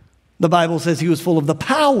 the Bible says he was full of the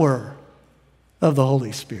power of the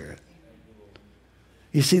Holy Spirit.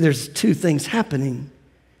 You see, there's two things happening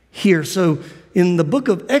here. So in the book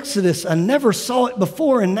of Exodus, I never saw it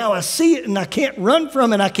before, and now I see it, and I can't run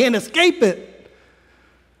from it, I can't escape it.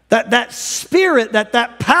 That Spirit,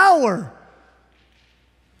 that power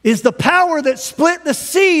is the power that split the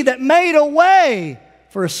sea, that made a way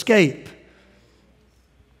for escape.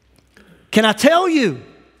 Can I tell you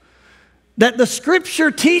that the Scripture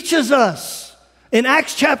teaches us in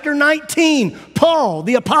Acts chapter 19, Paul,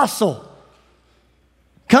 the apostle,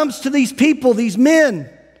 comes to these people, these men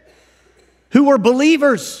who were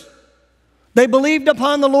believers. They believed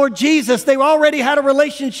upon the Lord Jesus. They already had a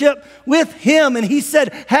relationship with him. And he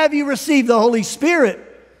said, have you received the Holy Spirit?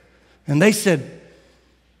 And they said,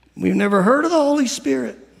 we've never heard of the Holy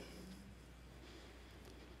Spirit.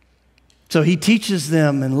 So he teaches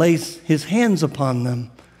them and lays his hands upon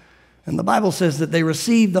them. And the Bible says that they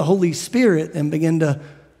received the Holy Spirit and began to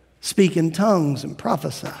speak in tongues and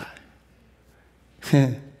prophesy.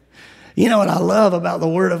 You know what I love about the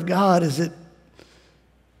Word of God is it,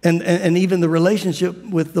 and even the relationship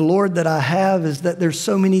with the Lord that I have, is that there's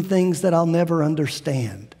so many things that I'll never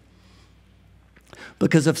understand.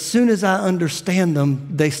 Because as soon as I understand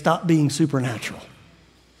them, they stop being supernatural.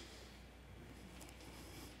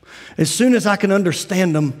 As soon as I can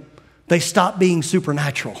understand them, they stop being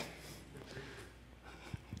supernatural.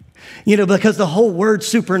 You know, because the whole word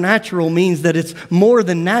supernatural means that it's more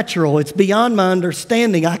than natural. It's beyond my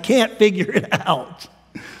understanding. I can't figure it out.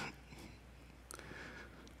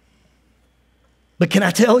 But can I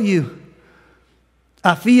tell you,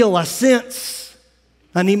 I sense,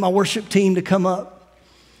 I need my worship team to come up.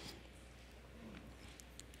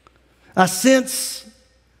 I sense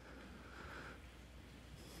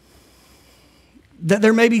that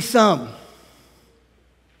there may be some,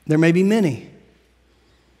 there may be many,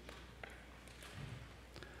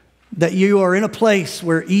 that you are in a place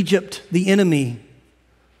where Egypt, the enemy,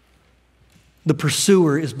 the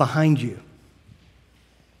pursuer, is behind you.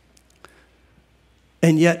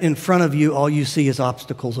 And yet in front of you, all you see is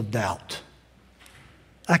obstacles of doubt.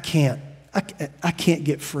 I can't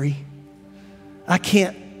get free. I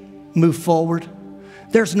can't move forward.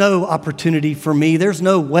 There's no opportunity for me. There's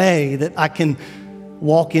no way that I can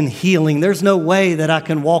walk in healing. There's no way that I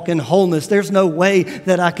can walk in wholeness. There's no way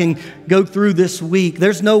that I can go through this week.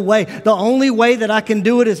 There's no way. The only way that I can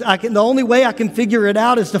do it is the only way I can figure it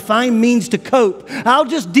out is to find means to cope. I'll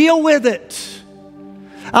just deal with it.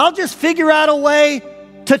 I'll just figure out a way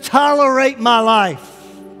to tolerate my life.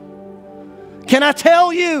 Can I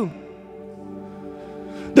tell you?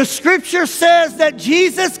 The scripture says that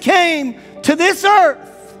Jesus came to this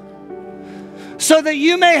earth so that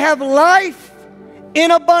you may have life in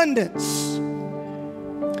abundance,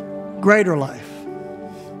 greater life.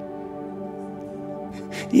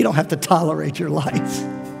 You don't have to tolerate your life.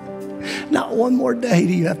 Not one more day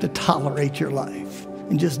do you have to tolerate your life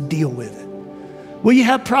and just deal with it. Will you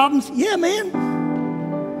have problems? Yeah, man.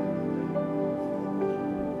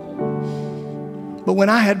 But when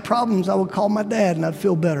I had problems, I would call my dad and I'd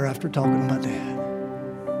feel better after talking to my dad.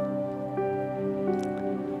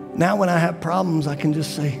 Now when I have problems, I can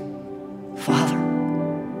just say, Father,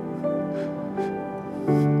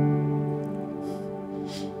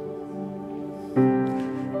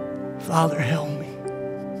 Father, help me.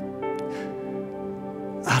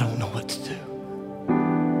 I don't know what to do.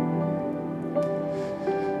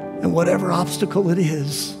 And whatever obstacle it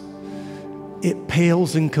is, it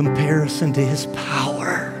pales in comparison to His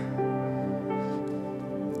power.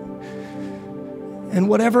 And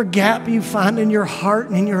whatever gap you find in your heart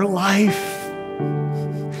and in your life,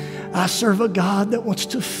 I serve a God that wants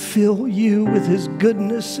to fill you with His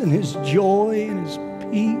goodness and His joy and His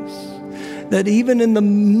peace. That even in the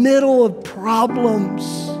middle of problems,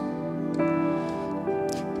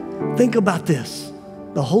 think about this.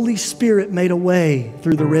 The Holy Spirit made a way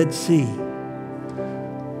through the Red Sea.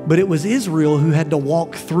 But it was Israel who had to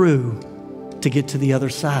walk through to get to the other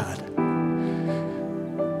side.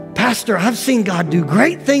 Pastor, I've seen God do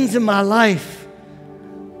great things in my life,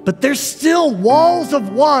 but there's still walls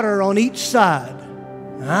of water on each side.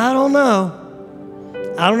 I don't know.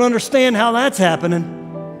 I don't understand how that's happening.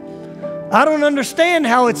 I don't understand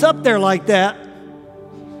how it's up there like that.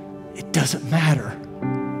 It doesn't matter.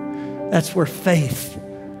 That's where faith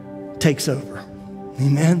takes over.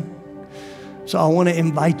 Amen? So I want to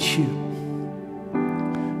invite you.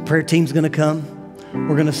 Prayer team's going to come.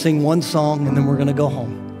 We're going to sing one song and then we're going to go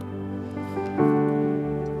home.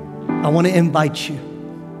 I want to invite you.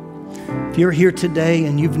 If you're here today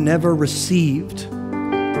and you've never received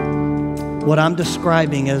what I'm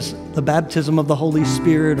describing as the baptism of the Holy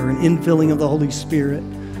Spirit or an infilling of the Holy Spirit,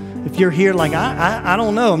 if you're here like, I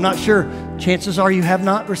don't know, I'm not sure, chances are you have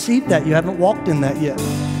not received that. You haven't walked in that yet.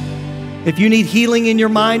 If you need healing in your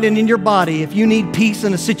mind and in your body, if you need peace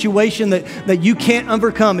in a situation that you can't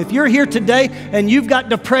overcome, if you're here today and you've got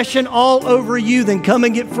depression all over you, then come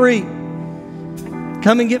and get free.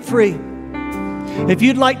 Come and get free. If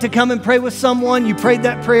you'd like to come and pray with someone, you prayed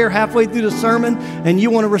that prayer halfway through the sermon and you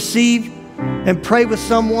want to receive and pray with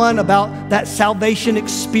someone about that salvation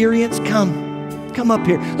experience, come up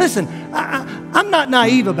here. Listen, I'm not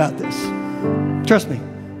naive about this. Trust me.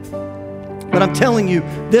 But I'm telling you,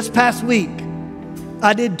 this past week,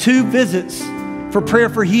 I did 2 visits for prayer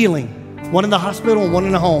for healing, one in the hospital and one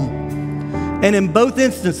in the home. And in both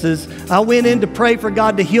instances, I went in to pray for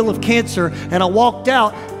God to heal of cancer, and I walked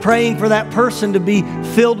out praying for that person to be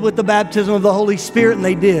filled with the baptism of the Holy Spirit, and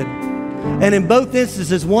they did. And in both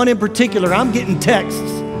instances, one in particular, I'm getting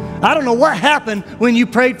texts. I don't know what happened when you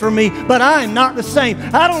prayed for me, but I am not the same.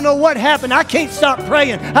 I don't know what happened. I can't stop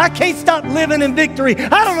praying. I can't stop living in victory.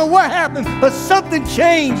 I don't know what happened, but something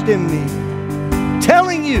changed in me.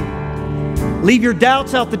 Telling you, leave your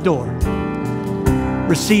doubts out the door.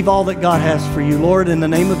 Receive all that God has for you, Lord, in the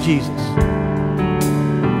name of Jesus.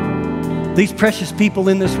 These precious people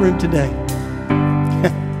in this room today,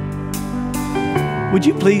 would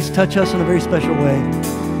you please touch us in a very special way?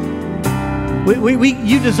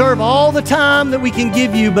 You deserve all the time that we can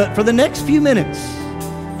give you, but for the next few minutes,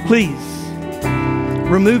 please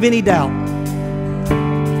remove any doubt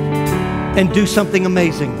and do something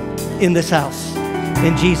amazing in this house.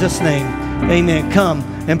 In Jesus' name, amen. Come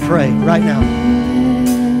and pray right now.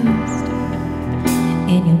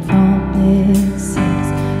 In your promises,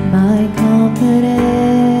 my confidence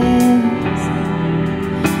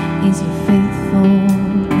is your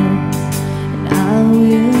faithfulness, and I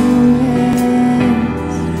will rest.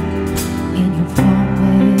 In your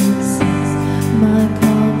promises, my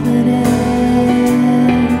confidence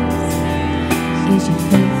is your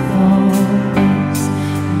faithfulness,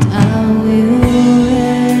 and I will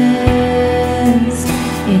rest.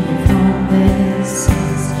 In your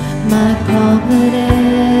promises, my confidence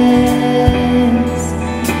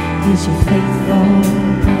is your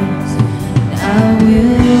faithfulness, and I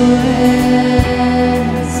will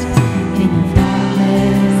rest in your promises.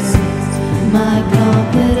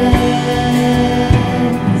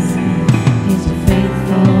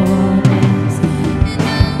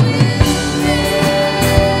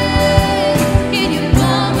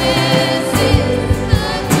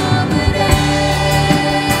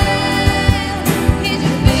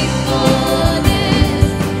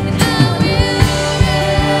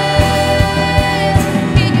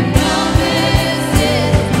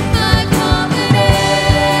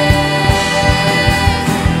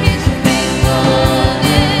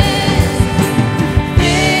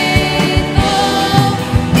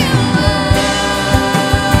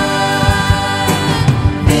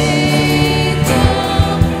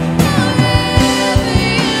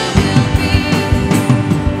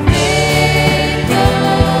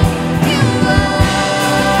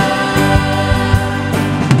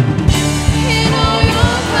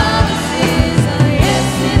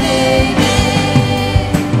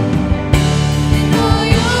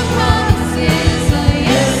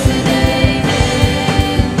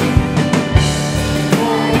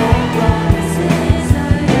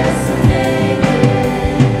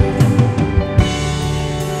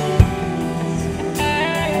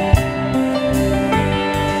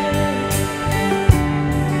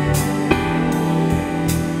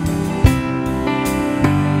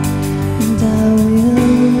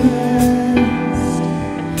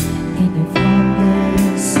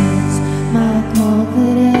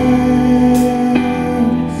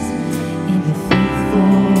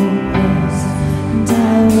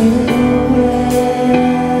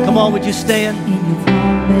 on, would you stand? In your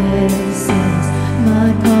promises,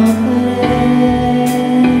 my confidence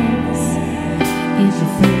is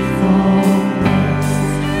your faithfulness.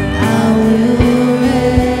 I will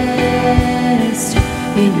rest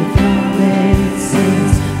in your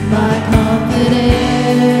promises. My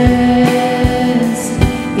confidence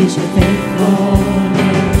is your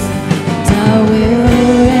faithfulness. And I will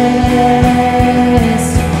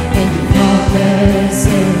rest in your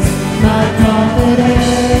promises. My confidence in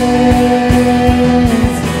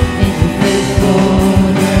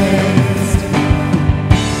your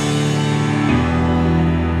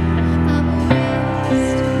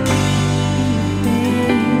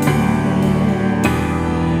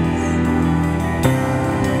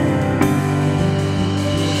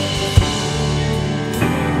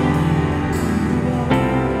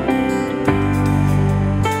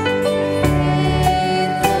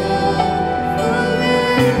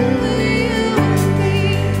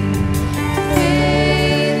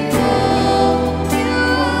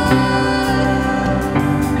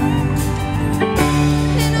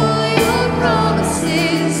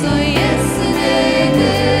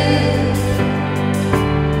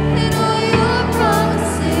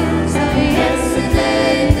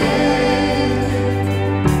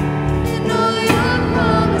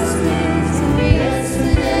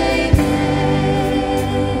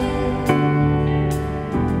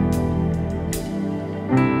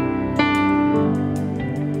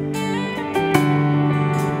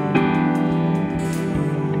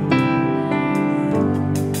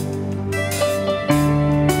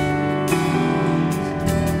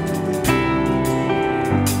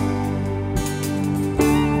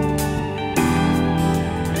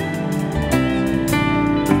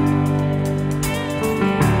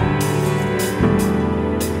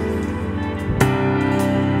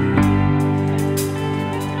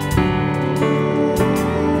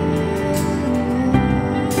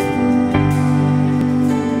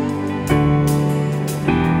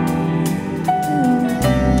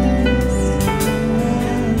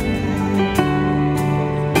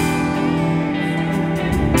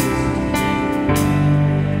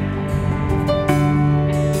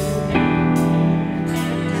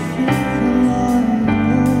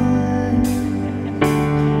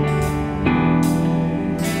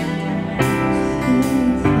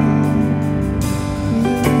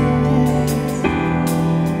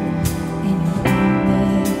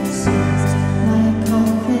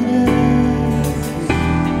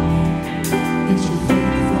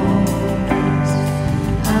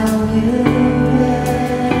I will rest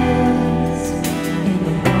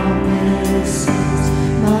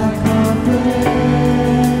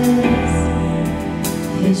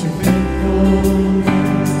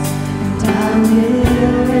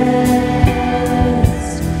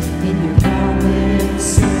in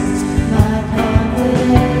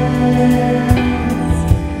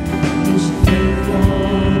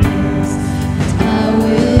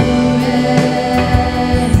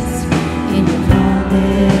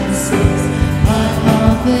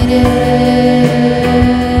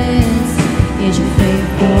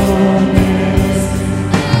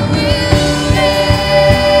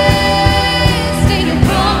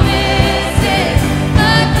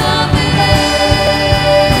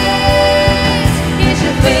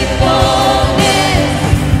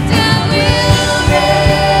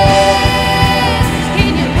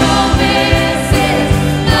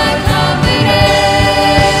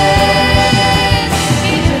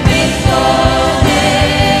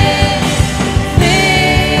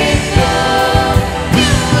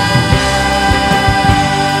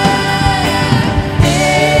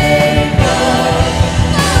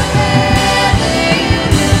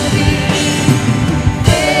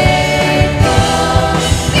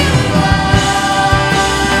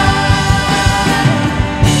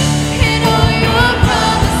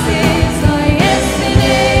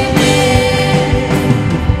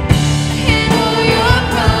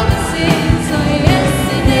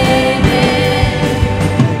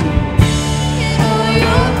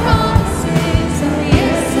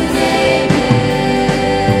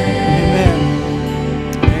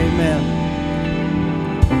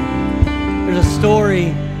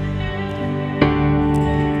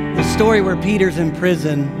story where Peter's in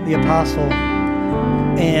prison, the apostle,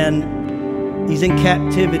 and he's in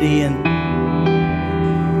captivity, and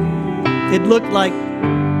it looked like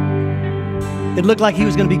he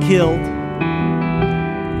was going to be killed,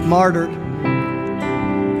 martyred.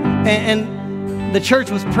 And the church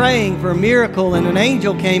was praying for a miracle, and an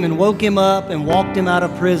angel came and woke him up and walked him out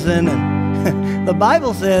of prison. And the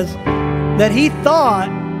Bible says that he thought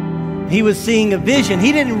he was seeing a vision.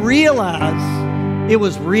 He didn't realize it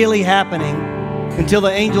was really happening until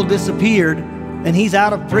the angel disappeared and he's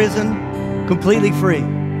out of prison completely free.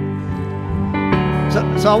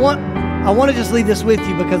 So I want to just leave this with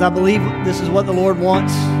you because I believe this is what the Lord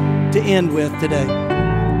wants to end with today.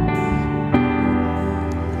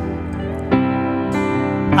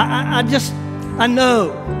 I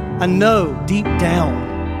know deep down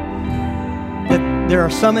that there are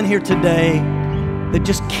some in here today that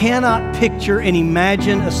just cannot picture and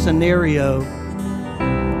imagine a scenario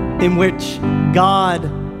in which God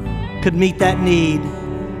could meet that need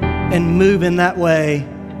and move in that way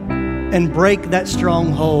and break that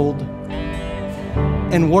stronghold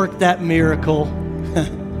and work that miracle.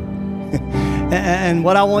 And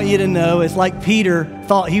what I want you to know is, like Peter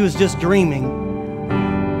thought he was just dreaming,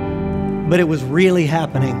 but it was really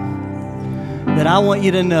happening. That I want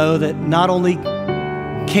you to know that not only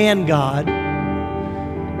can God,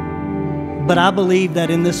 but I believe that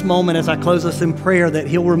in this moment, as I close us in prayer, that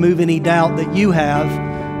He'll remove any doubt that you have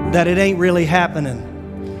that it ain't really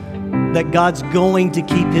happening. That God's going to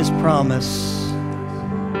keep His promise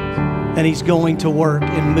and He's going to work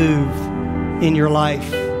and move in your life.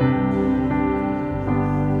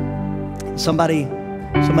 Somebody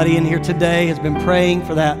in here today has been praying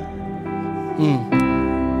for that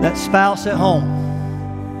spouse at home.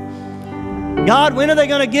 God, when are they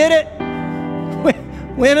going to get it?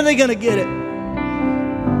 When are they going to get it?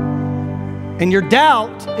 And your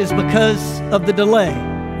doubt is because of the delay.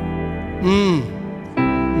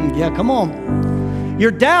 Yeah, come on.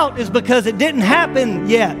 Your doubt is because it didn't happen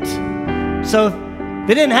yet. So if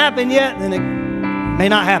it didn't happen yet, then it may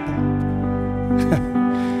not happen.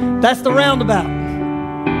 That's the roundabout.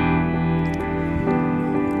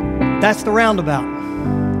 That's the roundabout.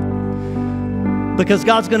 Because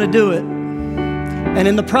God's going to do it. And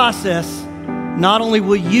in the process, not only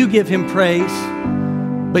will you give Him praise,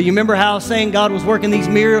 but you remember how I was saying God was working these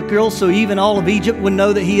miracles so even all of Egypt would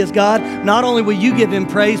know that He is God? Not only will you give Him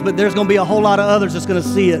praise, but there's going to be a whole lot of others that's going to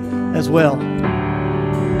see it as well.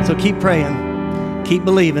 So keep praying, keep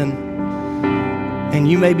believing. And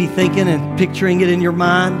you may be thinking and picturing it in your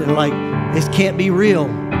mind and like, this can't be real.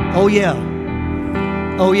 Oh yeah.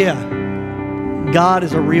 Oh yeah. God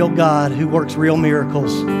is a real God who works real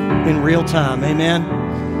miracles in real time. Amen.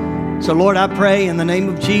 So Lord, I pray in the name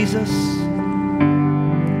of Jesus,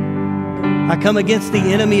 I come against the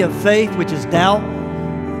enemy of faith, which is doubt.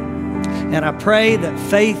 And I pray that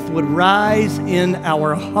faith would rise in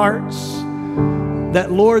our hearts.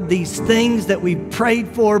 That, Lord, these things that we prayed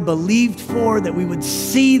for, believed for, that we would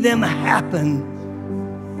see them happen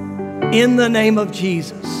in the name of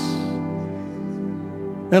Jesus.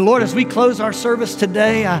 And Lord, as we close our service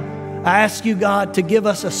today, I ask you, God, to give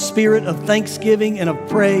us a spirit of thanksgiving and of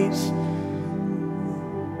praise.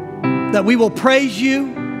 That we will praise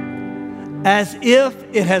you as if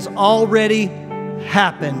it has already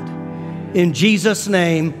happened. In Jesus'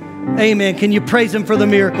 name, amen. Can you praise Him for the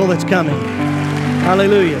miracle that's coming?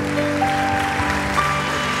 Hallelujah.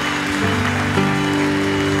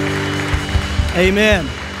 Amen.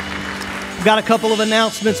 I've got a couple of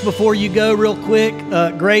announcements before you go real quick.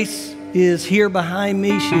 Grace is here behind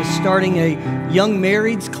me. She is starting a young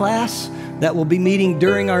marrieds class that will be meeting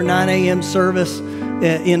during our 9 a.m. service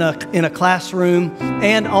in a classroom,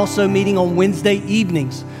 and also meeting on Wednesday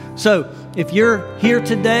evenings. So if you're here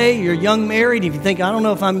today, you're young married, if you think, I don't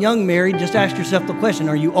know if I'm young married, just ask yourself the question,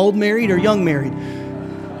 are you old married or young married?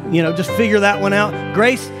 You know, just figure that one out.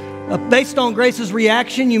 Grace, based on Grace's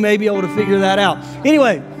reaction, you may be able to figure that out.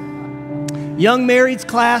 Anyway, young marrieds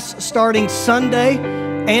class starting Sunday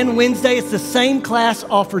and Wednesday. It's the same class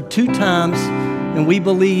offered 2 times. And we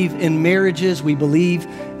believe in marriages. We believe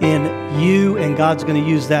in you, and God's going to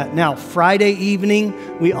use that. Now, Friday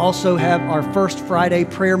evening, we also have our first Friday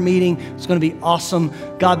prayer meeting. It's going to be awesome.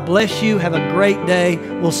 God bless you. Have a great day.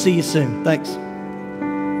 We'll see you soon. Thanks.